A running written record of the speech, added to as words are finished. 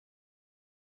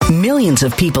Millions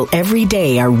of people every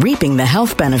day are reaping the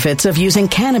health benefits of using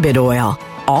cannabis oil,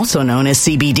 also known as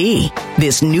CBD.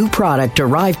 This new product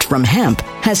derived from hemp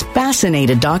has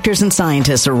fascinated doctors and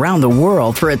scientists around the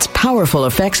world for its powerful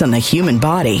effects on the human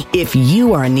body. If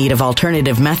you are in need of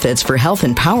alternative methods for health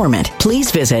empowerment, please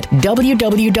visit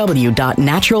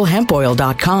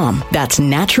www.naturalhempoil.com. That's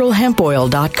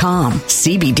naturalhempoil.com.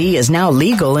 CBD is now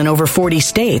legal in over 40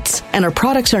 states, and our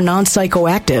products are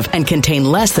non-psychoactive and contain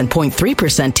less than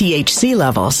 0.3% THC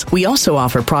levels. We also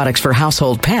offer products for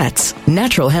household pets.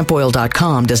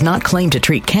 Naturalhempoil.com does not claim to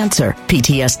treat cancer,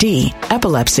 PTSD,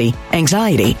 epilepsy,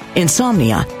 anxiety,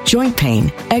 insomnia, joint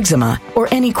pain, eczema, or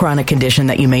any chronic condition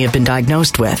that you may have been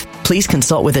diagnosed with. Please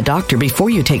consult with a doctor before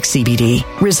you take CBD.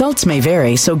 Results may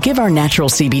vary, so give our natural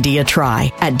CBD a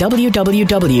try at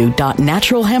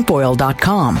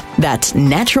www.naturalhempoil.com. That's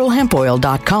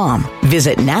naturalhempoil.com.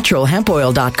 Visit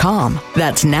naturalhempoil.com.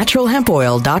 That's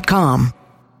naturalhempoil.com.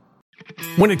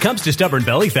 When it comes to stubborn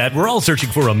belly fat, we're all searching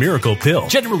for a miracle pill.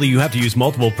 Generally, you have to use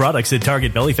multiple products that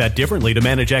target belly fat differently to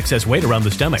manage excess weight around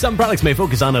the stomach. Some products may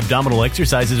focus on abdominal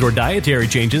exercises or dietary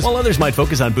changes, while others might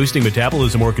focus on boosting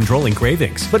metabolism or controlling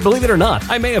cravings. But believe it or not,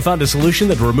 I may have found a solution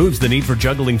that removes the need for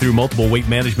juggling through multiple weight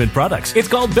management products. It's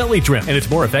called Belly Trim, and it's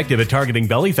more effective at targeting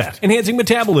belly fat, enhancing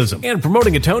metabolism, and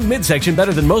promoting a toned midsection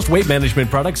better than most weight management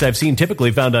products I've seen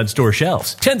typically found on store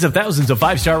shelves. Tens of thousands of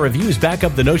 5-star reviews back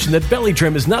up the notion that Belly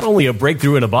Trim is not only a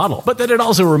breakthrough in a bottle, but that it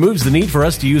also removes the need for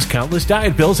us to use countless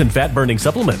diet pills and fat-burning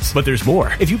supplements. But there's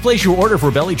more. If you place your order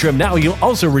for Belly Trim now, you'll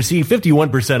also receive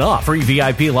 51% off, free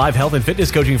VIP live health and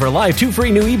fitness coaching for life, 2 free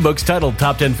new ebooks titled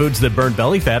Top 10 Foods That Burn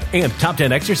Belly Fat and Top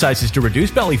 10 Exercises to Reduce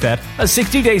Belly Fat, a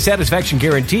 60-day satisfaction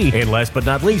guarantee, and last but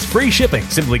not least, free shipping.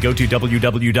 Simply go to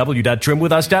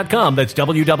www.trimwithus.com. That's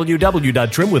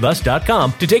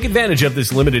www.trimwithus.com to take advantage of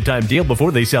this limited time deal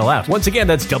before they sell out. Once again,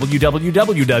 that's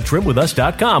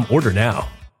www.trimwithus.com. Order now.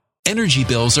 Energy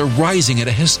bills are rising at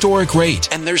a historic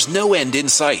rate, and there's no end in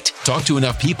sight. Talk to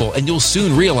enough people, and you'll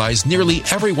soon realize nearly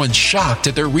everyone's shocked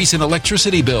at their recent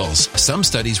electricity bills. Some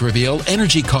studies reveal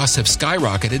energy costs have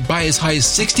skyrocketed by as high as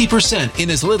 60%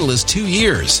 in as little as 2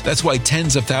 years. That's why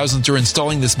tens of thousands are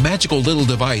installing this magical little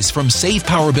device from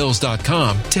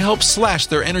SavePowerBills.com to help slash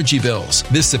their energy bills.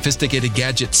 This sophisticated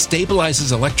gadget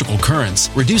stabilizes electrical currents,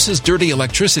 reduces dirty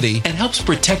electricity, and helps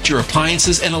protect your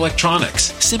appliances and electronics.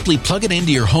 Simply plug it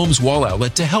into your home's wall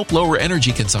outlet to help lower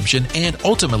energy consumption and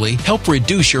ultimately help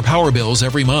reduce your power bills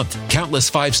every month.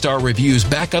 Countless 5-star reviews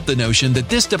back up the notion that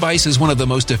this device is one of the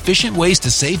most efficient ways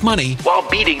to save money while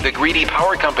beating the greedy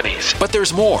power companies. But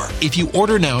there's more. If you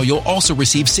order now, you'll also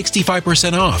receive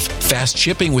 65% off, fast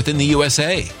shipping within the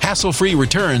USA, hassle-free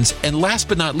returns, and last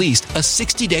but not least, a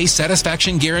 60-day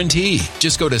satisfaction guarantee.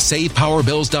 Just go to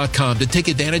SavePowerBills.com to take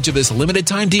advantage of this limited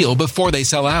time deal before they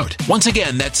sell out. Once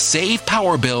again, that's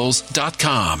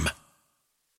SavePowerBills.com.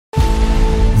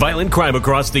 Violent crime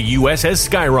across the U.S. has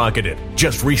skyrocketed.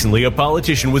 Just recently, a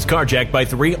politician was carjacked by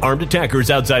 3 armed attackers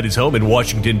outside his home in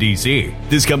Washington, D.C.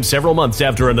 This comes several months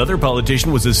after another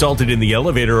politician was assaulted in the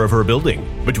elevator of her building.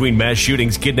 Between mass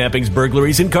shootings, kidnappings,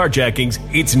 burglaries, and carjackings,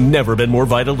 it's never been more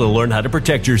vital to learn how to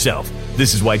protect yourself.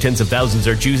 This is why tens of thousands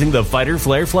are choosing the Fighter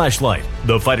Flare flashlight.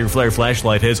 The Fighter Flare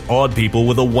flashlight has awed people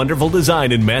with a wonderful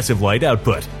design and massive light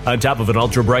output. On top of an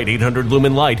ultra-bright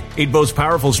 800-lumen light, it boasts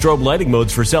powerful strobe lighting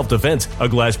modes for self-defense, a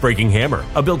glass-breaking hammer,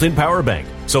 a built-in power bank,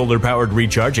 solar-powered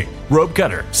recharging, rope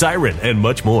cutter, siren, and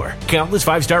much more. Countless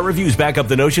 5-star reviews back up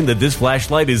the notion that this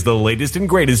flashlight is the latest and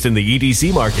greatest in the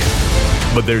EDC market.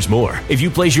 But there's more. If you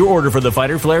place your order for the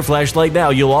Fighter Flare flashlight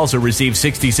now, you'll also receive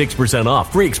 66%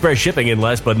 off, free express shipping, and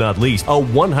last but not least, a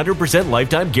 100%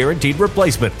 lifetime guaranteed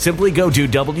replacement. Simply go to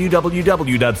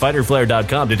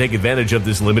www.fighterflare.com to take advantage of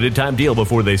this limited time deal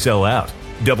before they sell out.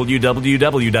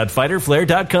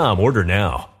 www.fighterflare.com. Order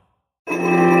now.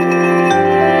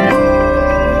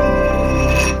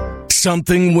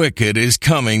 Something wicked is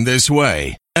coming this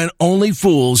way, and only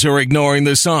fools are ignoring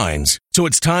the signs. So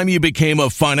it's time you became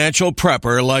a financial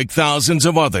prepper like thousands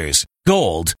of others.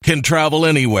 Gold can travel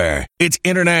anywhere. It's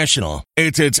international.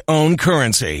 It's its own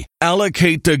currency.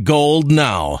 Allocate to gold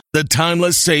now, the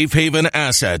timeless safe haven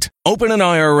asset. Open an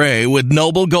IRA with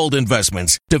Noble Gold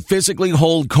Investments to physically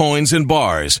hold coins and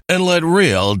bars and let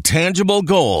real, tangible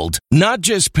gold, not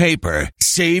just paper,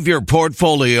 Save your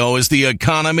portfolio as the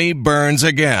economy burns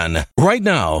again. Right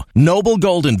now, Noble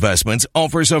Gold Investments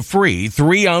offers a free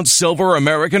 3-ounce silver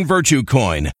American Virtue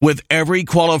coin with every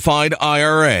qualified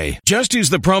IRA. Just use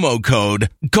the promo code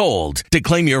GOLD to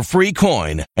claim your free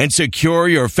coin and secure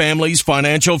your family's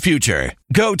financial future.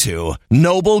 Go to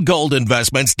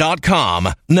noblegoldinvestments.com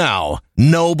now.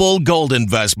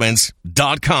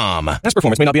 noblegoldinvestments.com. Past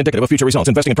performance may not be indicative of future results.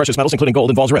 Investing in precious metals, including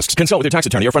gold, involves risks. Consult with your tax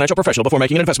attorney or financial professional before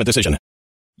making an investment decision.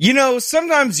 You know,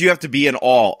 sometimes you have to be in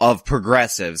awe of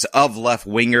progressives, of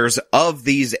left-wingers, of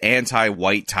these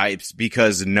anti-white types,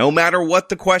 because no matter what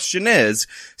the question is,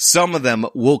 some of them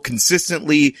will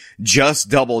consistently just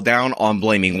double down on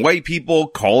blaming white people,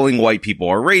 calling white people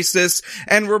are racist,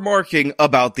 and remarking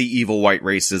about the evil white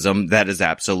racism that is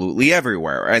absolutely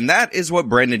everywhere. And that is what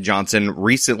Brandon Johnson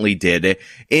recently did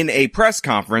in a press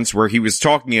conference where he was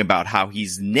talking about how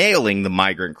he's nailing the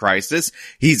migrant crisis.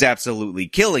 He's absolutely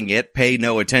killing it. Pay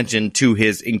no attention to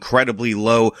his incredibly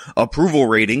low approval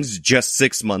ratings just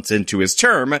 6 months into his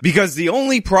term, because the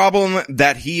only problem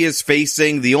that he is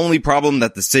facing, the only problem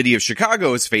that the city of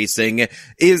Chicago is facing,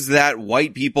 is that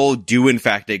white people do in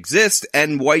fact exist,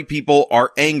 and white people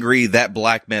are angry that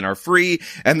black men are free,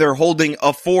 and they're holding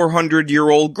a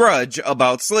 400-year-old grudge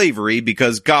about slavery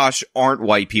because, gosh, aren't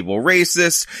white people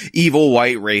racist? Evil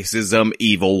white racism,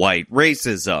 evil white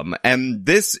racism. And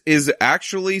this is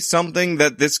actually something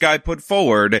that this guy put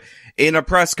forward in a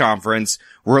press conference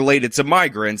related to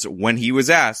migrants when he was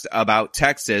asked about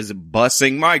Texas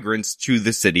busing migrants to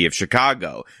the city of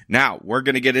Chicago. Now, we're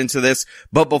going to get into this,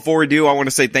 but before we do, I want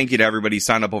to say thank you to everybody who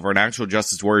signed up over at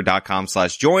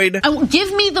actualjusticewarrior.com/join.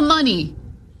 Give me the money.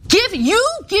 Give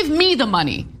me the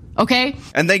money. Okay?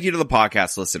 And thank you to the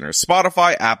podcast listeners,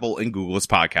 Spotify, Apple, and Google's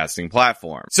podcasting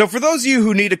platform. So for those of you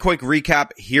who need a quick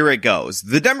recap, here it goes.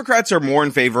 The Democrats are more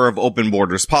in favor of open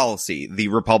borders policy. The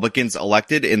Republicans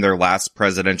elected in their last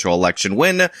presidential election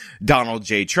win, Donald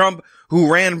J. Trump, who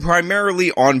ran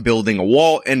primarily on building a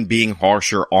wall and being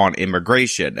harsher on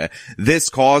immigration. This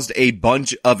caused a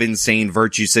bunch of insane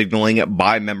virtue signaling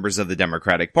by members of the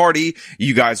Democratic Party.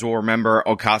 You guys will remember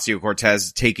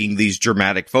Ocasio-Cortez taking these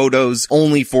dramatic photos,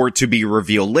 only for it to be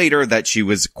revealed later that she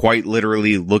was quite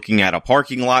literally looking at a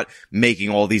parking lot, making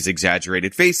all these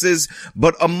exaggerated faces.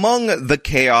 But among the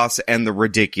chaos and the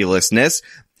ridiculousness,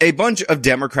 a bunch of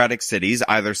Democratic cities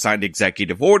either signed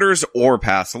executive orders or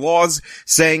passed laws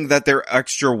saying that they're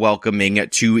extra welcoming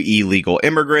to illegal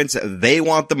immigrants. They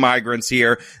want the migrants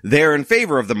here. They're in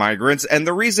favor of the migrants. And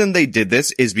the reason they did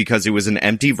this is because it was an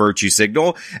empty virtue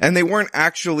signal, and they weren't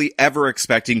actually ever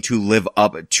expecting to live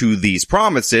up to these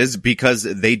promises because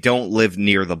they don't live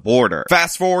near the border.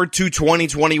 Fast forward to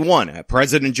 2021.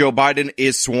 President Joe Biden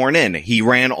is sworn in. He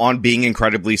ran on being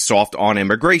incredibly soft on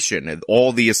immigration.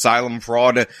 All the asylum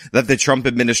fraud that the Trump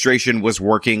administration was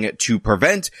working to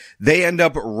prevent, they end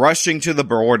up rushing to the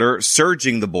border,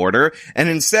 surging the border, and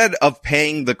instead of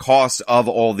paying the cost of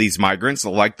all these migrants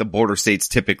like the border states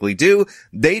typically do,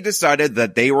 they decided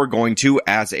that they were going to,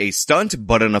 as a stunt,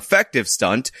 but an effective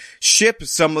stunt, ship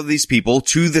some of these people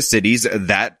to the cities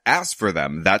that asked for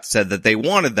them, that said that they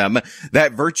wanted them,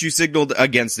 that virtue signaled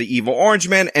against the evil orange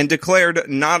man and declared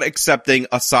not accepting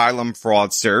asylum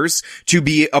fraudsters to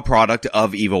be a product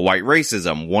of evil white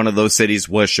racism. One of those cities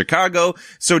was Chicago,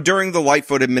 so during the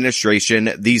Lightfoot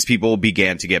administration, these people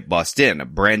began to get bussed in.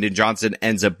 Brandon Johnson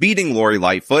ends up beating Lori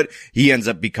Lightfoot, he ends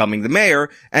up becoming the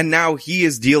mayor, and now he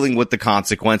is dealing with the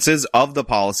consequences of the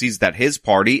policies that his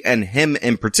party, and him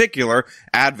in particular,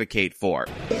 advocate for.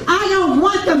 I don't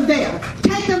want them there.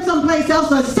 Take them someplace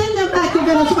else or send them back to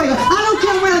Venezuela. I don't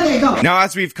care where they go. Now,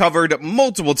 as we've covered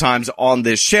multiple times on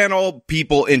this channel,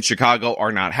 people in Chicago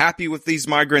are not happy with these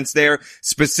migrants there.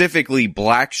 Specifically,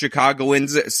 black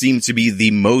Chicagoans seem to be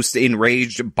the most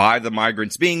enraged by the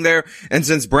migrants being there. And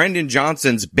since Brandon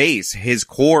Johnson's base, his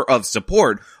core of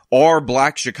support, are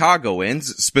black Chicagoans,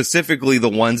 specifically the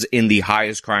ones in the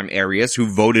highest crime areas who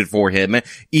voted for him,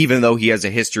 even though he has a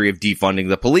history of defunding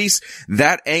the police,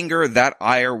 that anger, that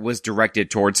ire was directed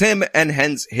towards him, and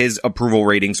hence his approval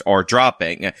ratings are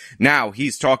dropping. Now,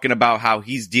 he's talking about how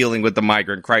he's dealing with the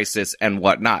migrant crisis and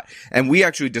whatnot. And we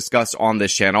actually discussed on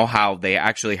this channel how they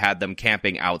actually had them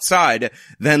camping outside.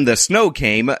 Then the snow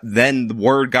came, then the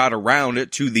word got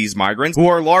around to these migrants, who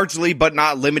are largely but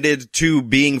not limited to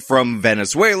being from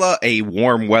Venezuela, a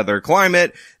warm weather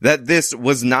climate, that this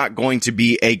was not going to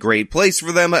be a great place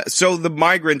for them. So the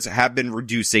migrants have been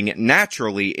reducing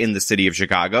naturally in the city of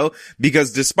Chicago,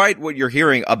 because despite what you're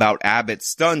hearing about Abbott's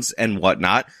stunts and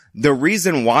whatnot, the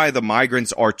reason why the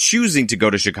migrants are choosing to go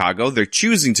to Chicago, they're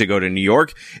choosing to go to New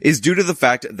York, is due to the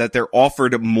fact that they're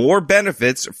offered more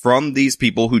benefits from these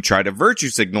people who try to virtue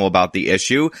signal about the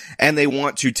issue, and they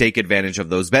want to take advantage of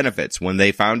those benefits. When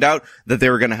they found out that they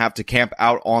were going to have to camp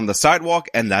out on the sidewalk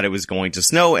and that it was going to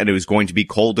snow and it was going to be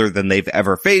colder than they've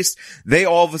ever faced, they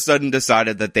all of a sudden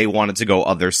decided that they wanted to go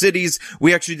other cities.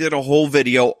 We actually did a whole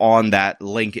video on that,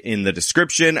 link in the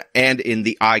description and in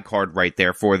the iCard right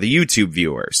there for the YouTube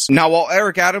viewers. Now, while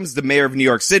Eric Adams, the mayor of New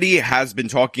York City, has been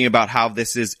talking about how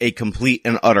this is a complete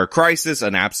and utter crisis,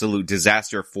 an absolute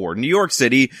disaster for New York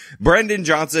City, Brandon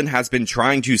Johnson has been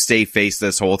trying to save face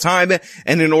this whole time,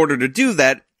 and in order to do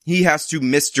that, he has to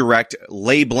misdirect,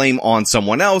 lay blame on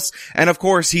someone else, and of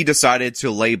course he decided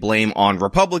to lay blame on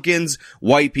Republicans,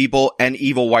 white people, and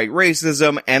evil white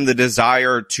racism, and the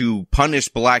desire to punish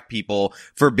black people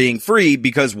for being free,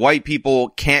 because white people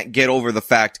can't get over the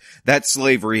fact that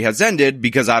slavery has ended,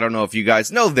 because I don't know if you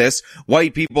guys know this,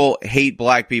 white people hate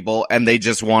black people, and they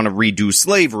just want to redo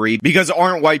slavery, because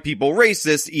aren't white people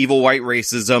racist? Evil white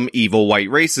racism, evil white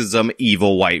racism,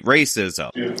 evil white racism.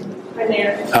 Hi,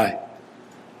 Mayor. Hi.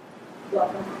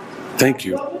 Welcome. Thank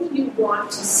you. What would you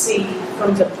want to see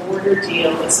from the border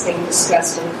deal that's being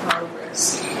discussed in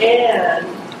Congress? And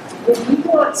would you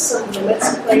want some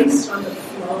limits placed on the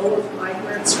flow of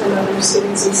migrants from other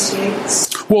cities and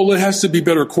states? Well, it has to be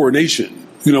better coordination.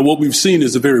 You know, what we've seen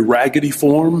is a very raggedy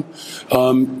form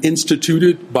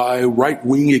instituted by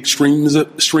right-wing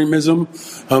extremism.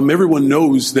 Everyone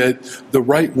knows that the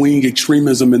right-wing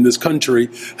extremism in this country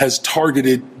has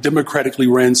targeted democratically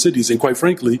ran cities. And quite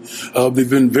frankly, they've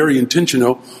been very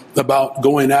intentional about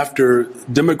going after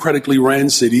democratically ran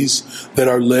cities that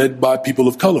are led by people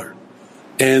of color.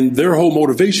 And their whole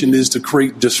motivation is to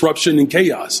create disruption and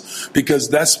chaos, because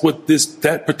that's what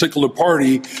that particular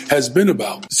party has been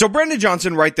about. So Brandon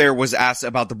Johnson right there was asked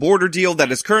about the border deal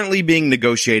that is currently being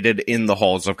negotiated in the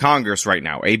halls of Congress right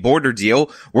now. A border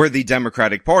deal where the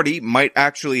Democratic Party might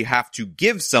actually have to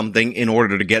give something in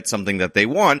order to get something that they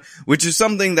want, which is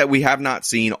something that we have not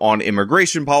seen on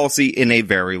immigration policy in a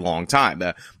very long time.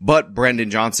 But Brandon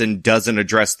Johnson doesn't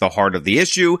address the heart of the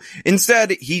issue.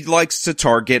 Instead, he likes to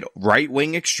target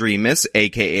right-wing extremists,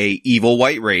 aka evil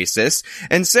white racists,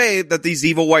 and say that these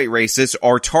evil white racists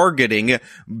are targeting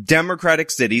democratic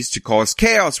cities to cause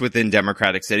chaos within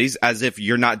democratic cities, as if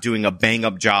you're not doing a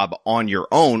bang-up job on your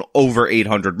own. Over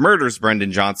 800 murders,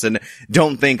 Brandon Johnson.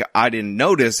 Don't think I didn't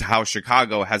notice how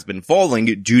Chicago has been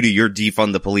falling due to your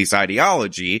defund the police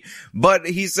ideology. But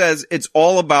he says it's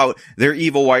all about their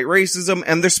evil white racism,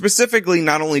 and they're specifically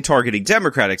not only targeting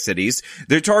democratic cities,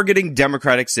 they're targeting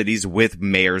democratic cities with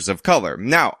mayors of color.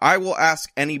 Now, I will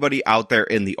ask anybody out there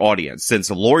in the audience,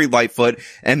 since Lori Lightfoot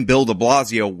and Bill de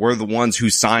Blasio were the ones who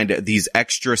signed these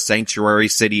extra sanctuary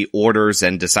city orders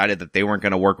and decided that they weren't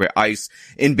going to work with ICE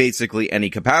in basically any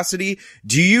capacity,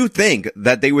 do you think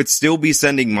that they would still be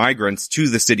sending migrants to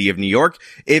the city of New York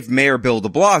if Mayor Bill de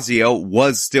Blasio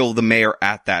was still the mayor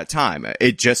at that time?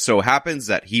 It just so happens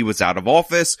that he was out of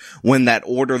office when that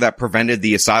order that prevented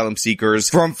the asylum seekers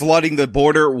from flooding the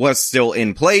border was still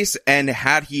in place, and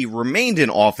had he remained in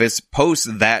office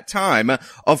post that time,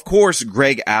 of course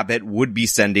Greg Abbott would be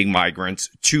sending migrants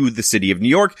to the city of New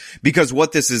York, because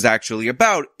what this is actually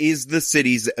about is the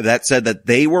cities that said that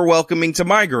they were welcoming to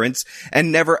migrants and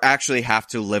never actually have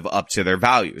to live up to their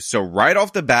values. So right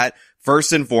off the bat,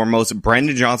 first and foremost,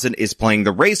 Brandon Johnson is playing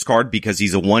the race card because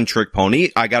he's a one-trick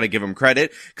pony. I gotta give him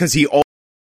credit because he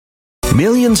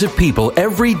Millions of people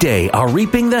every day are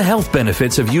reaping the health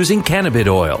benefits of using cannabis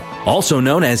oil, also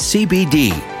known as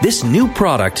CBD. This new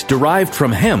product derived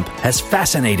from hemp has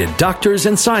fascinated doctors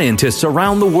and scientists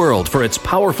around the world for its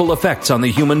powerful effects on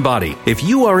the human body. If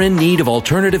you are in need of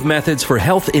alternative methods for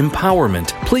health empowerment,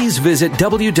 please visit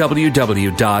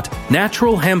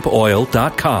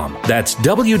www.naturalhempoil.com. That's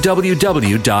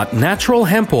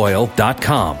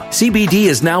www.naturalhempoil.com. CBD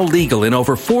is now legal in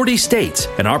over 40 states,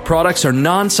 and our products are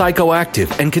non-psychoactive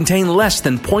and contain less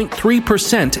than 0.3%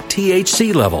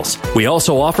 THC levels. We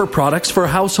also offer products for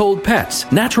household pets.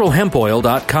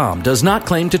 NaturalHempOil.com does not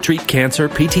claim to treat cancer,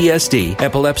 PTSD,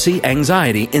 epilepsy,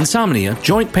 anxiety, insomnia,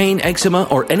 joint pain, eczema,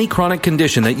 or any chronic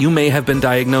condition that you may have been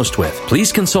diagnosed with.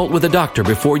 Please consult with a doctor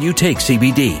before you take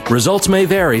CBD. Results may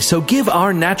vary, so give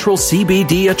our natural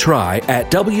CBD a try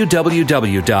at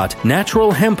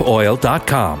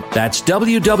www.naturalhempoil.com. That's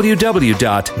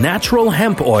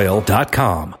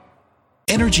www.naturalhempoil.com.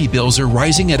 Energy bills are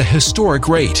rising at a historic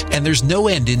rate, and there's no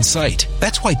end in sight.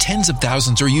 That's why tens of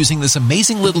thousands are using this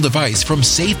amazing little device from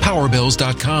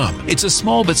SavePowerBills.com. It's a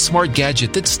small but smart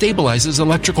gadget that stabilizes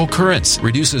electrical currents,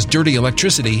 reduces dirty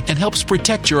electricity, and helps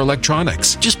protect your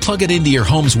electronics. Just plug it into your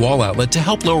home's wall outlet to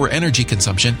help lower energy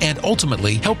consumption and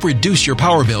ultimately help reduce your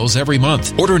power bills every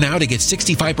month. Order now to get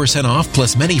 65% off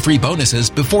plus many free bonuses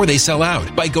before they sell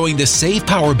out by going to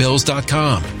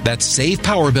SavePowerBills.com. That's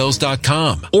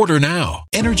SavePowerBills.com. Order now.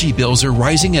 Energy bills are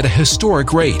rising at a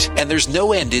historic rate, and there's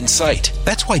no end in sight.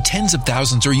 That's why tens of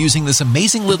thousands are using this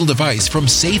amazing little device from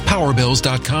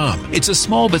SavePowerBills.com. It's a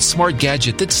small but smart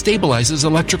gadget that stabilizes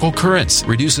electrical currents,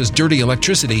 reduces dirty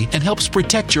electricity, and helps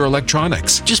protect your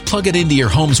electronics. Just plug it into your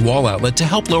home's wall outlet to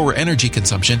help lower energy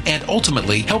consumption and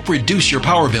ultimately help reduce your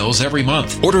power bills every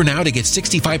month. Order now to get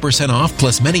 65% off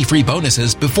plus many free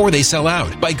bonuses before they sell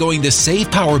out by going to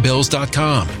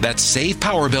SavePowerBills.com. That's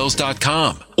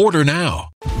SavePowerBills.com. Order now.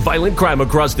 Violent crime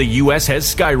across the U.S.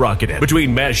 has skyrocketed.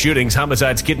 Between mass shootings,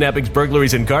 homicides, kidnappings,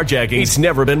 burglaries, and carjackings, it's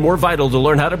never been more vital to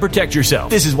learn how to protect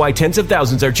yourself. This is why tens of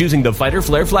thousands are choosing the Fighter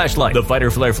Flare flashlight. The Fighter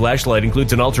Flare flashlight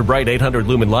includes an ultra-bright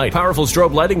 800-lumen light, powerful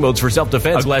strobe lighting modes for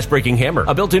self-defense, a glass-breaking hammer,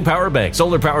 a built-in power bank,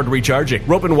 solar-powered recharging,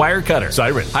 rope and wire cutter,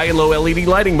 siren, high and low LED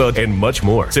lighting mode, and much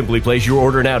more. Simply place your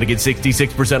order now to get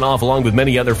 66% off along with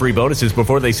many other free bonuses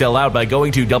before they sell out by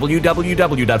going to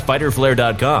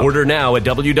www.fighterflare.com. Order now at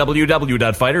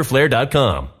www.fighterflare.com.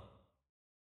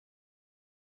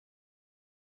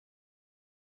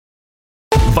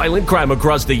 Violent crime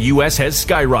across the U.S. has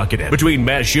skyrocketed. Between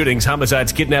mass shootings,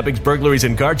 homicides, kidnappings, burglaries,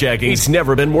 and carjackings, it's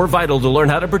never been more vital to learn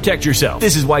how to protect yourself.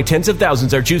 This is why tens of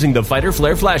thousands are choosing the Fighter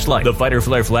Flare flashlight. The Fighter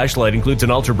Flare flashlight includes an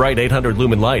ultra-bright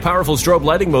 800-lumen light, powerful strobe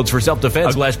lighting modes for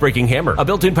self-defense, a glass-breaking hammer, a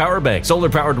built-in power bank,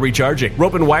 solar-powered recharging,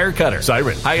 rope and wire cutter,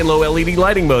 siren, high and low LED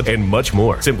lighting mode, and much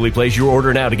more. Simply place your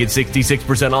order now to get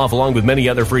 66% off along with many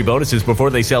other free bonuses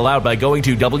before they sell out by going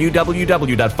to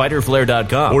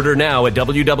www.fighterflare.com. Order now at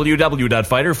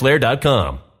www.fighterflare.com.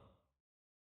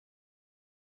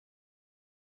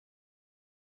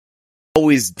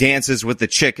 Always dances with the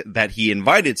chick that he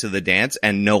invited to the dance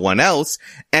and no one else,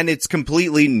 and it's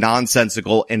completely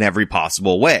nonsensical in every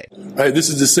possible way. Right, this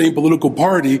is the same political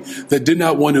party that did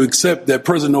not want to accept that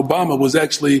President Obama was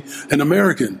actually an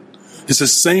American. It's the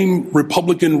same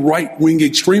Republican right-wing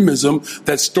extremism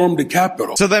that stormed the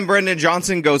Capitol. So then Brendan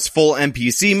Johnson goes full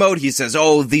NPC mode. He says,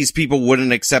 oh, these people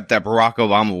wouldn't accept that Barack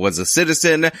Obama was a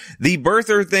citizen. The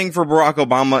birther thing for Barack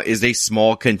Obama is a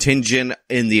small contingent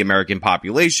in the American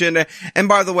population. And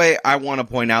by the way, I want to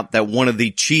point out that one of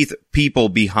the chief people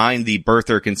behind the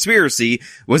birther conspiracy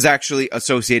was actually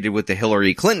associated with the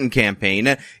Hillary Clinton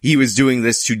campaign. He was doing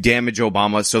this to damage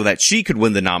Obama so that she could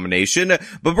win the nomination.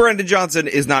 But Brendan Johnson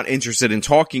is not interested in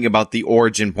talking about the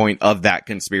origin point of that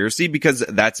conspiracy because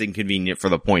that's inconvenient for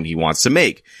the point he wants to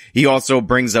make. He also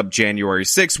brings up January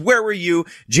 6th. Where were you?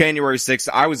 January 6th,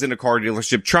 I was in a car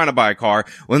dealership trying to buy a car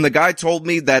when the guy told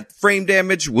me that frame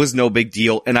damage was no big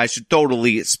deal and I should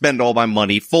totally spend all my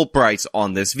money full price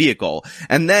on this vehicle.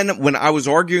 And then when I was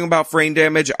arguing about frame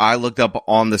damage, I looked up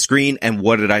on the screen and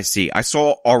what did I see? I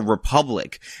saw our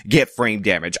republic get frame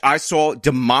damage. I saw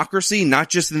democracy, not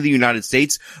just in the United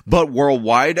States, but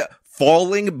worldwide,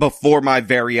 falling before my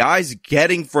very eyes,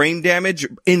 getting frame damage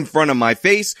in front of my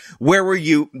face. Where were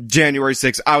you January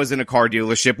 6th? I was in a car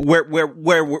dealership. Where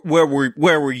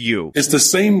were you? It's the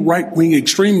same right-wing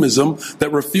extremism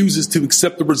that refuses to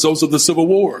accept the results of the Civil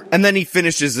War. And then he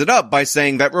finishes it up by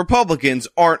saying that Republicans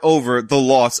aren't over the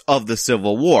loss of the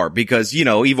Civil War because, you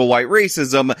know, evil white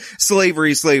racism,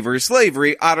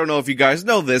 slavery. I don't know if you guys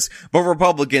know this, but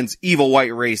Republicans, evil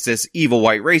white racists, evil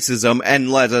white racism,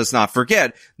 and let us not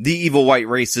forget the evil white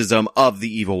racism of the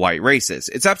evil white races.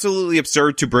 It's absolutely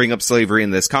absurd to bring up slavery in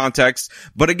this context,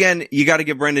 but again, you gotta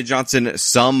give Brendan Johnson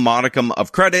some modicum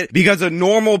of credit because a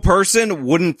normal person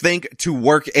wouldn't think to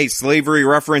work a slavery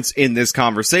reference in this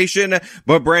conversation,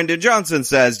 but Brendan Johnson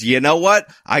says, you know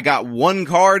what? I got one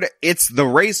card. It's the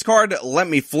race card. Let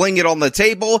me fling it on the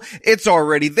table. It's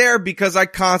already there because I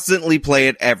constantly play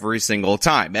it every single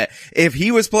time. If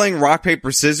he was playing rock,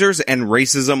 paper, scissors and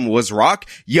racism was rock,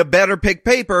 you better pick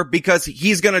paper because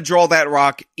he's going to draw that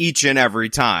rock each and every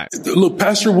time. Look,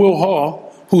 Pastor Will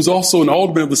Hall, who's also an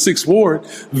alderman of the 6th Ward,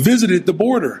 visited the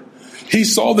border. He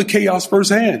saw the chaos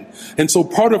firsthand. And so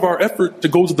part of our effort to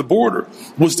go to the border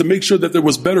was to make sure that there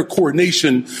was better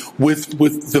coordination with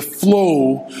the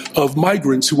flow of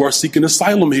migrants who are seeking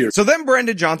asylum here. So then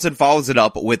Brandon Johnson follows it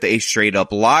up with a straight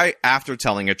up lie after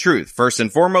telling a truth. First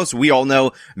and foremost, we all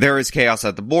know there is chaos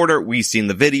at the border. We've seen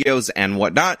the videos and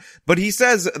whatnot, but he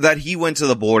says that he went to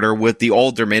the border with the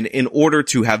aldermen in order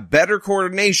to have better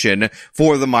coordination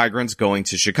for the migrants going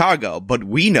to Chicago. But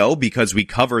we know, because we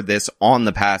covered this on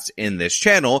the past in this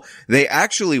channel, they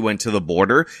actually went to the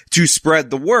border to spread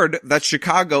the word that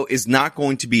Chicago is not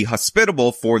going to be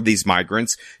hospitable for these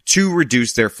migrants to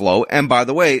reduce their flow. And by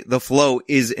the way, the flow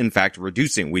is in fact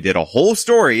reducing. We did a whole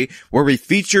story where we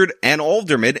featured an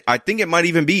alderman, I think it might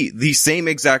even be the same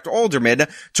exact alderman,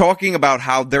 talking about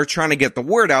how they're trying to get the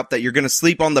word out that you're going to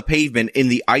sleep on the pavement in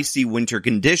the icy winter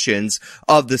conditions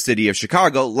of the city of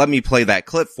Chicago. Let me play that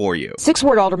clip for you.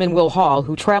 Sixth-Ward Alderman Will Hall,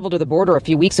 who traveled to the border a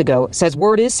few weeks ago, says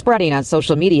word is spreading on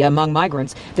social media among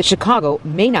migrants that Chicago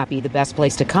may not be the best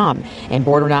place to come. And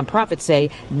border nonprofits say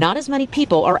not as many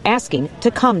people are asking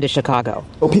to come to Chicago.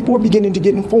 Well, people are beginning to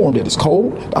get informed that it's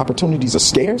cold, the opportunities are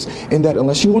scarce, and that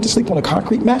unless you want to sleep on a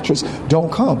concrete mattress,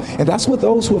 don't come. And that's what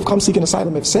those who have come seeking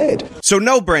asylum have said. So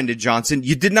no, Brandon Johnson,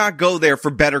 you did not go there for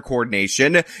better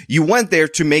coordination. You went there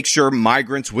to make sure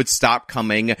migrants would stop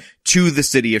coming to the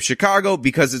city of Chicago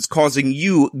because it's causing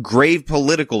you grave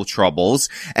political troubles,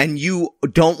 and you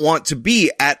don't want to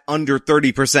be at under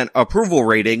 30% approval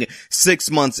rating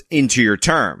 6 months into your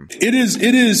term. It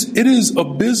is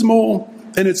abysmal,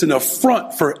 and it's an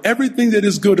affront for everything that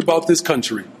is good about this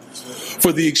country,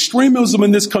 for the extremism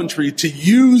in this country to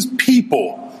use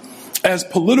people as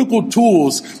political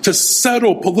tools to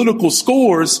settle political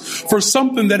scores for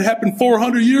something that happened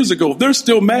 400 years ago. They're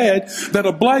still mad that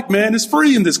a black man is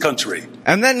free in this country.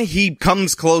 And then he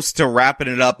comes close to wrapping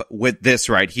it up with this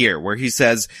right here, where he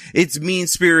says, it's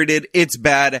mean-spirited, it's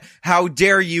bad, how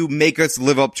dare you make us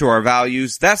live up to our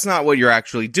values? That's not what you're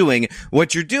actually doing.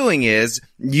 What you're doing is,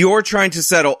 you're trying to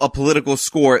settle a political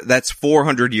score that's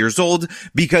 400 years old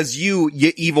because you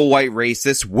evil white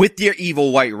racist, with your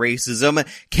evil white racism,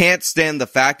 can't stand the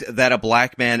fact that a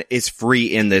black man is free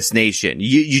in this nation.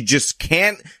 You just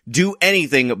can't do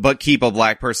anything but keep a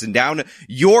black person down.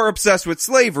 You're obsessed with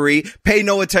slavery. Pay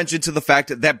no attention to the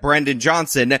fact that Brandon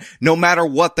Johnson, no matter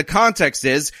what the context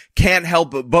is, can't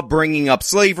help but bringing up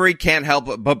slavery, can't help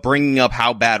but bringing up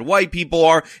how bad white people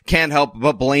are, can't help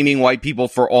but blaming white people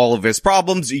for all of his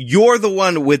problems. You're the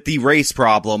one with the race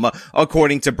problem,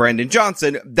 according to Brandon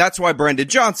Johnson. That's why Brandon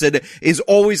Johnson is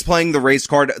always playing the race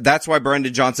card. That's why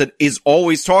Brandon Johnson is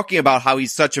always talking about how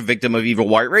he's such a victim of evil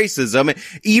white racism,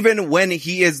 even when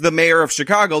he is the mayor of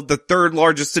Chicago, the third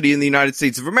largest city in the United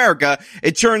States of America.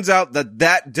 It turns out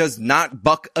that does not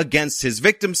buck against his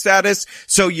victim status.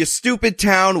 So you stupid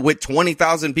town with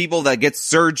 20,000 people that gets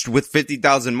surged with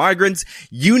 50,000 migrants,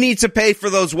 you need to pay for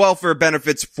those welfare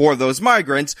benefits for those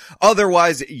migrants. Otherwise,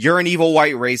 you're an evil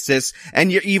white racist,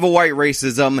 and your evil white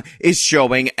racism is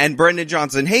showing, and Brandon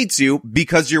Johnson hates you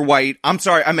because you're white. I'm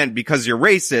sorry, I meant because you're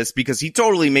racist, because he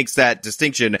totally makes that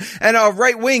distinction. And a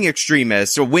right-wing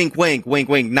extremist, so wink, wink, wink,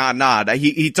 wink, nod, nod,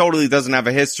 he totally doesn't have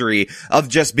a history of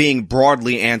just being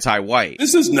broadly anti-white.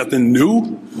 This is nothing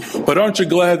new, but aren't you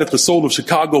glad that the soul of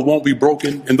Chicago won't be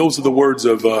broken? And those are the words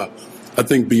of, I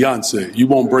think, Beyonce, you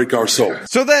won't break our soul.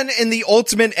 So then, in the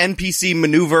ultimate NPC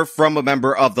maneuver from a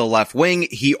member of the left wing,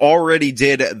 he already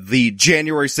did the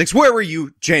January 6th. Where were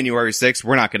you, January 6th?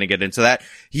 We're not going to get into that.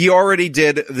 He already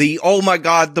did the, oh my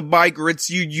god, the migrants,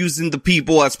 you using the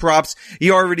people as props. He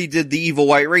already did the evil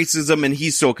white racism, and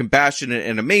he's so compassionate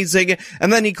and amazing.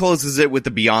 And then he closes it with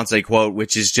the Beyonce quote,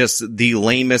 which is just the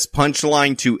lamest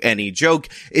punchline to any joke.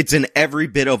 It's in every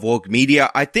bit of woke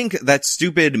media. I think that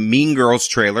stupid Mean Girls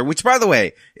trailer, which by the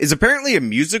way, is apparently a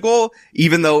musical,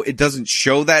 even though it doesn't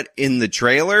show that in the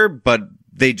trailer, but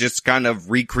they just kind of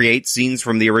recreate scenes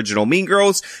from the original Mean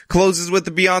Girls, closes with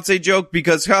the Beyonce joke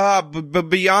because,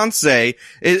 Beyonce,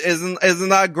 isn't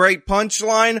that a great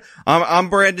punchline? I'm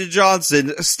Brandon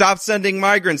Johnson. Stop sending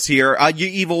migrants here. You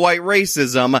evil white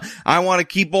racism. I want to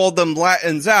keep all them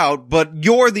Latins out, but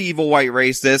you're the evil white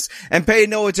racist, and pay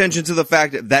no attention to the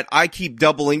fact that I keep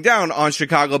doubling down on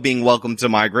Chicago being welcome to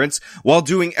migrants while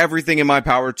doing everything in my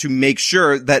power to make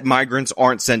sure that migrants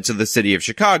aren't sent to the city of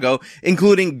Chicago,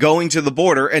 including going to the border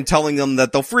border and telling them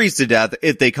that they'll freeze to death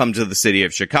if they come to the city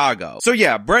of Chicago. So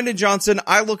yeah, Brendan Johnson,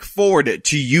 I look forward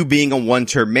to you being a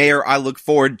one-term mayor. I look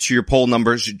forward to your poll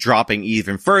numbers dropping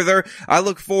even further. I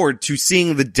look forward to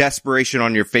seeing the desperation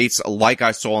on your face like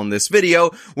I saw in this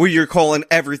video, where you're calling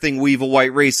everything weevil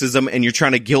white racism and you're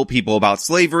trying to guilt people about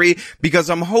slavery, because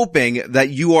I'm hoping that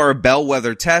you are a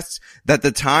bellwether test that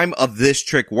the time of this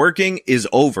trick working is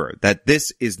over, that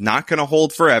this is not going to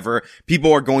hold forever.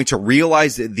 People are going to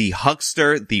realize the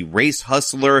huckster, the race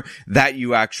hustler that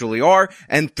you actually are,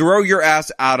 and throw your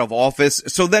ass out of office.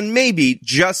 So then maybe,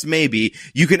 just maybe,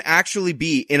 you can actually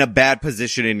be in a bad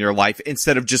position in your life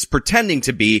instead of just pretending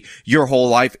to be your whole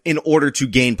life in order to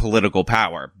gain political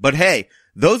power. But hey,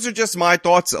 those are just my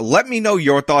thoughts. Let me know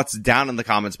your thoughts down in the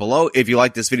comments below. If you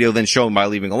like this video, then show them by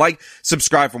leaving a like,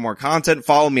 subscribe for more content,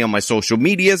 follow me on my social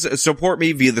medias, support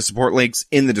me via the support links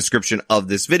in the description of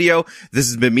this video. This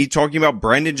has been me talking about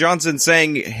Brendan Johnson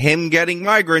saying him getting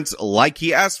migrants like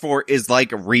he asked for is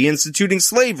like reinstituting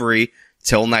slavery.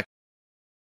 Till next.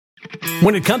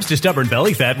 When it comes to stubborn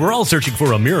belly fat, we're all searching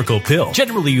for a miracle pill.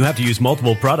 Generally, you have to use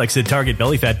multiple products that target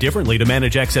belly fat differently to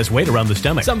manage excess weight around the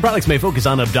stomach. Some products may focus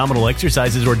on abdominal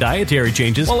exercises or dietary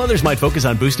changes, while others might focus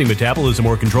on boosting metabolism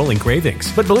or controlling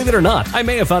cravings. But believe it or not, I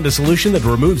may have found a solution that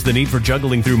removes the need for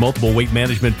juggling through multiple weight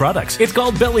management products. It's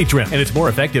called Belly Trim, and it's more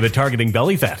effective at targeting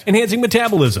belly fat, enhancing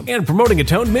metabolism, and promoting a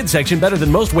toned midsection better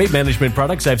than most weight management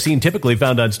products I've seen typically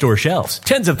found on store shelves.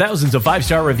 Tens of thousands of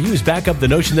 5-star reviews back up the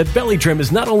notion that Belly Trim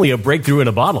is not only a breakthrough in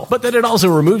a bottle, but that it also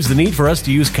removes the need for us to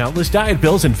use countless diet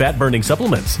pills and fat-burning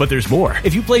supplements. But there's more.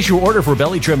 If you place your order for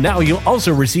Belly Trim now, you'll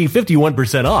also receive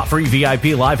 51% off, free VIP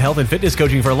live health and fitness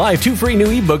coaching for life, 2 free new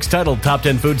ebooks titled Top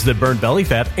 10 Foods That Burn Belly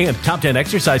Fat and Top 10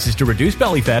 Exercises to Reduce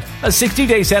Belly Fat, a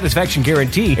 60-day satisfaction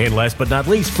guarantee, and last but not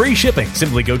least, free shipping.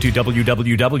 Simply go to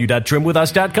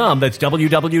www.trimwithus.com. That's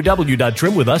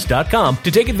www.trimwithus.com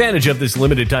to take advantage of this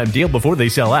limited time deal before they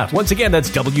sell out. Once again, that's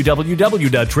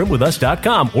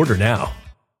www.trimwithus.com. Order now.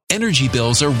 Energy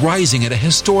bills are rising at a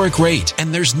historic rate,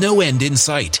 and there's no end in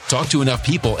sight. Talk to enough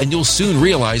people and you'll soon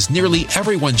realize nearly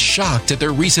everyone's shocked at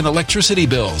their recent electricity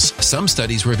bills. Some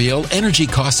studies reveal energy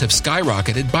costs have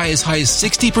skyrocketed by as high as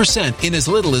 60% in as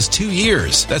little as 2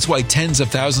 years. That's why tens of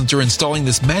thousands are installing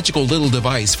this magical little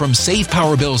device from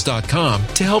SavePowerBills.com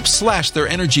to help slash their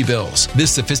energy bills.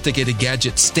 This sophisticated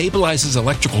gadget stabilizes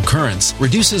electrical currents,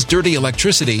 reduces dirty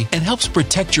electricity, and helps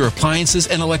protect your appliances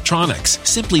and electronics.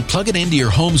 Simply plug it into your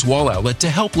home's wall outlet to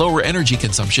help lower energy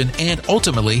consumption and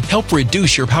ultimately help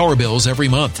reduce your power bills every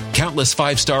month. Countless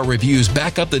 5-star reviews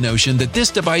back up the notion that this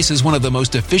device is one of the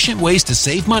most efficient ways to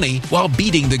save money while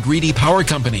beating the greedy power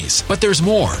companies. But there's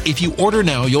more. If you order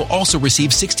now, you'll also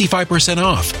receive 65%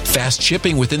 off, fast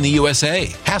shipping within the USA,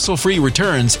 hassle-free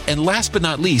returns, and last but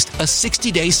not least, a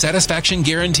 60-day satisfaction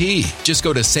guarantee. Just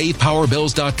go to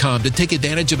SavePowerBills.com to take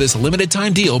advantage of this limited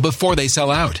time deal before they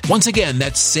sell out. Once again,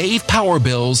 that's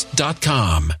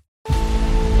SavePowerBills.com.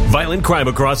 Violent crime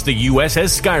across the U.S.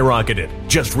 has skyrocketed.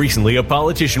 Just recently, a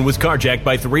politician was carjacked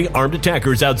by 3 armed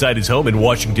attackers outside his home in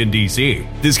Washington, D.C.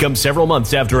 This comes several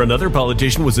months after another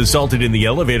politician was assaulted in the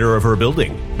elevator of her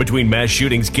building. Between mass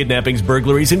shootings, kidnappings,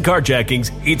 burglaries, and carjackings,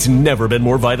 it's never been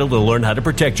more vital to learn how to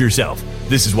protect yourself.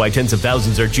 This is why tens of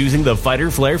thousands are choosing the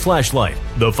Fighter Flare flashlight.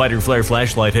 The Fighter Flare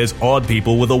flashlight has awed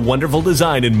people with a wonderful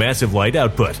design and massive light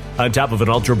output. On top of an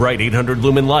ultra-bright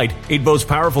 800-lumen light, it boasts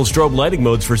powerful strobe lighting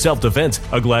modes for self-defense,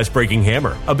 a glass-breaking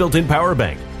hammer, a built-in power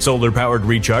bank, solar-powered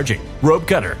recharging, rope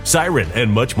cutter, siren, and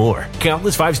much more.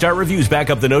 Countless 5-star reviews back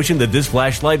up the notion that this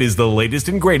flashlight is the latest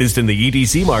and greatest in the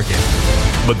EDC market.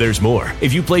 But there's more.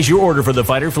 If you place your order for the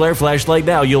Fighter Flare flashlight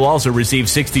now, you'll also receive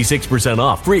 66%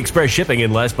 off, free express shipping,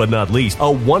 and last but not least, a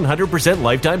 100%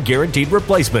 lifetime guaranteed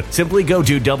replacement. Simply go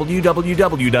to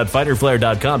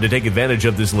www.fighterflare.com to take advantage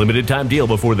of this limited time deal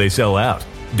before they sell out.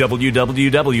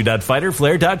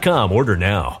 www.fighterflare.com. Order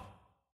now.